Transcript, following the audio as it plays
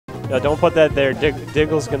No, don't put that there.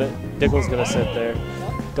 Diggle's gonna sit there.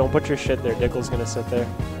 Don't put your shit there. Diggle's gonna sit there.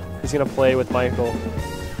 He's gonna play with Michael.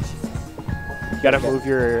 You gotta move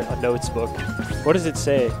your notes book. What does it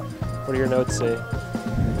say? What do your notes say?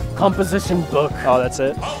 Composition book. Oh, that's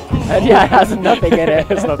it? And yeah, it has nothing in it.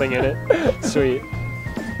 There's nothing in it. Sweet.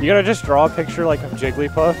 You gotta just draw a picture like of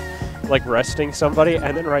Jigglypuff, like resting somebody,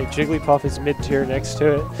 and then write Jigglypuff is mid-tier next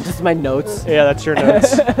to it. Just my notes. Yeah, that's your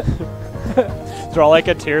notes. Draw like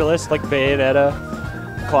a tier list, like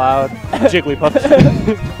Bayonetta, Cloud, Jigglypuff.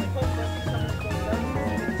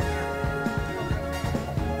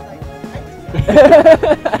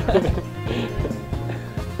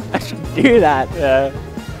 I should do that. Yeah.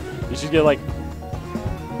 You should get like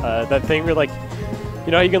that thing where like,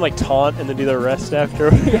 you know how you can like taunt and then do the rest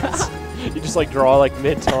afterwards? Yeah. You just like draw like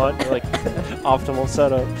mid-taunt, like optimal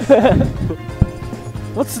setup.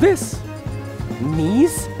 What's this?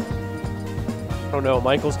 Knees? Oh no,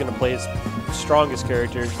 Michael's gonna play his strongest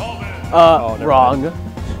character. Wrong.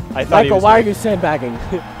 I thought Michael, why are you sandbagging?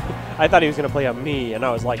 I thought he was gonna play a me, and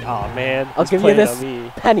I was like, oh man, I'll give you this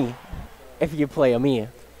penny if you play a me.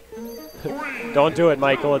 Don't do it,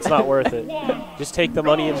 Michael. It's not worth it. Just take the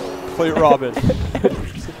money and play Robin.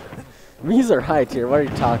 Me's are high tier. What are you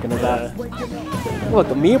talking about? Look,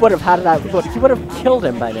 the me would have had that. Look, he would have killed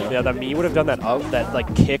him by now. Yeah, the me would have done that that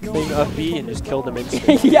like kick thing of B and just killed him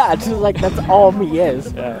instantly. Yeah, just like that's all me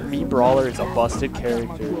is. Yeah, me Brawler is a busted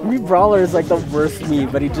character. Me Brawler is like the worst me,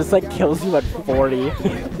 but he just like kills you at 40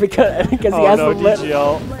 because he has no, the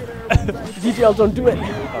DGL. DGL, don't do it.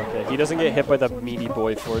 Okay, he doesn't get hit by the meaty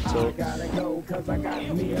boy forward tilt.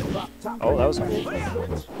 Oh, that was cool.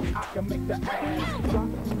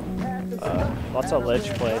 Lots of ledge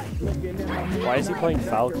play. Why is he playing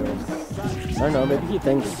Falco? I don't know, maybe he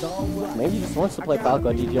thinks, maybe he just wants to play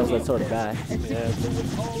Falco. DGL's that sort of guy. Yeah.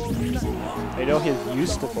 I know he's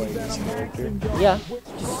used to playing this character. Yeah,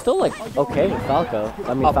 he's still like okay with Falco.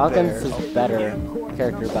 I mean, Falcon's his better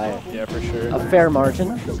character by yeah, for sure. a fair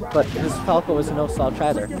margin, but his Falco is no slouch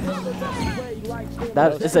either.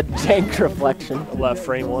 That is a jank reflection. Left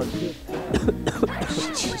frame one.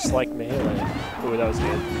 Just like Melee. Ooh, that was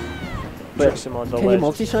good. Tricks him on the can ledge. you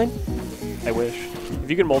multi-shine? I wish. If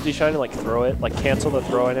you could multi-shine and like throw it, like cancel the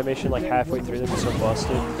throw animation like halfway through, that'd be so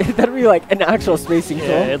busted. That'd be like an actual spacing tool.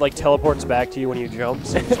 Yeah, it like teleports back to you when you jump.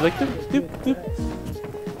 So it's like doop, doop,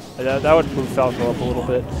 doop. That would move Falco up a little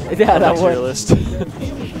bit. Yeah, that would. List.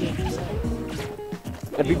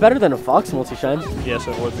 It'd be better than a Fox multi-shine. Yes,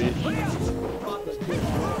 it would be.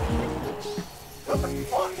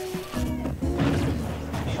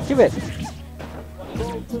 Give it.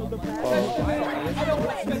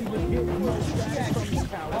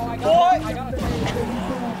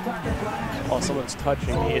 Oh, someone's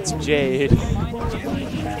touching me. It's Jade.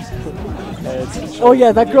 Oh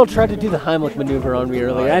yeah, that girl tried to do the Heimlich maneuver on me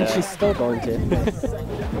earlier, and she's still going to.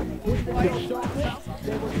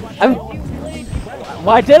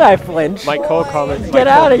 Why did I flinch? My co-commentator. Get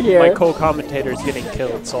out of here! My co-commentator is getting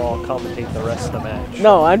killed, so I'll commentate the rest of the match.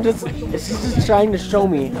 No, she's just trying to show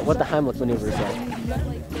me what the Heimlich maneuver is like.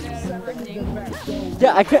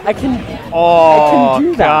 Yeah, I can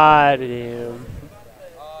do that. God damn.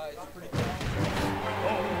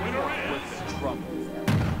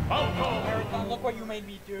 Look what you made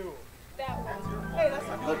me do. Hey, that's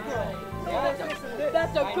a good girl.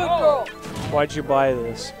 That's a good girl. Why'd you buy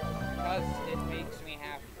this? Because it makes me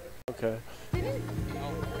happy. Okay.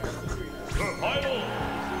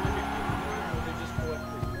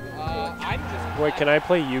 Wait, can I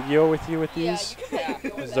play Yu-Gi-Oh with you with these? Yeah.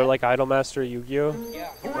 Is there like Idolmaster Yu-Gi-Oh? Yeah.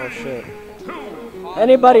 Oh shit.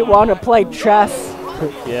 Anybody want to play chess?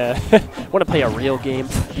 Yeah. Want to play a real game?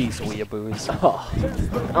 These weeaboos. Oh,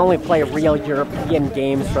 I only play real European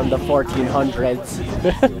games from the 1400s.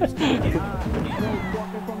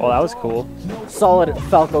 Oh, that was cool. Solid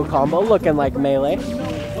Falco combo, looking like Melee.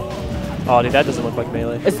 Oh, dude, that doesn't look like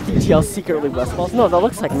Melee. Is DGL secretly Westballs? No, that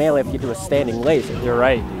looks like Melee if you do a standing laser. You're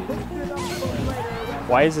right.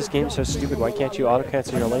 Why is this game so stupid? Why can't you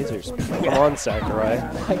auto-cancel your lasers? Come on, Sakurai.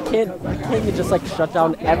 Why can't you just like shut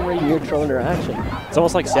down every neutral interaction? It's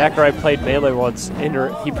almost like Sakurai played Melee once, and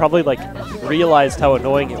he probably like realized how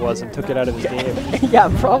annoying it was and took it out of his game. Yeah,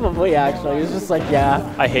 probably actually. He was just like, yeah.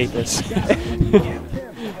 I hate this.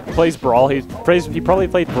 He plays Brawl. He probably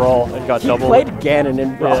played Brawl and got double. He played Ganon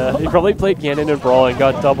in Brawl. Yeah, he probably played Ganon in Brawl and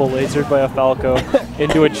got double lasered by a Falco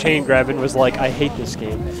into a chain grab and was like, I hate this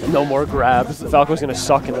game. No more grabs. The Falco's gonna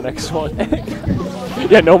suck in the next one.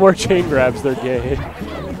 Yeah, no more chain grabs. They're gay.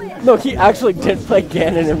 No, he actually did play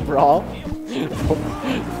Ganon in Brawl.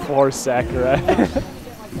 Poor Sakurai.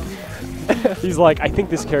 He's like, I think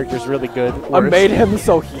this character's really good. I made him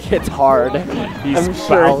so he hits hard. He's I'm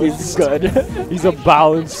sure he's good. He's a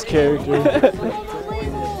balanced character.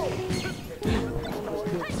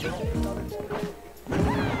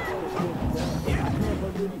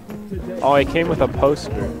 Oh, it came with a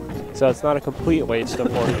poster, so it's not a complete waste of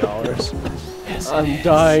 $40. I'm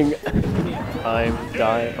dying. I'm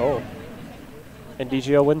dying. Oh. And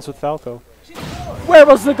DGL wins with Falco. Where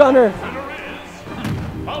was the gunner?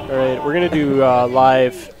 Alright, we're gonna do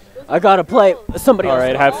live. I gotta play somebody else.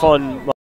 Alright, have fun.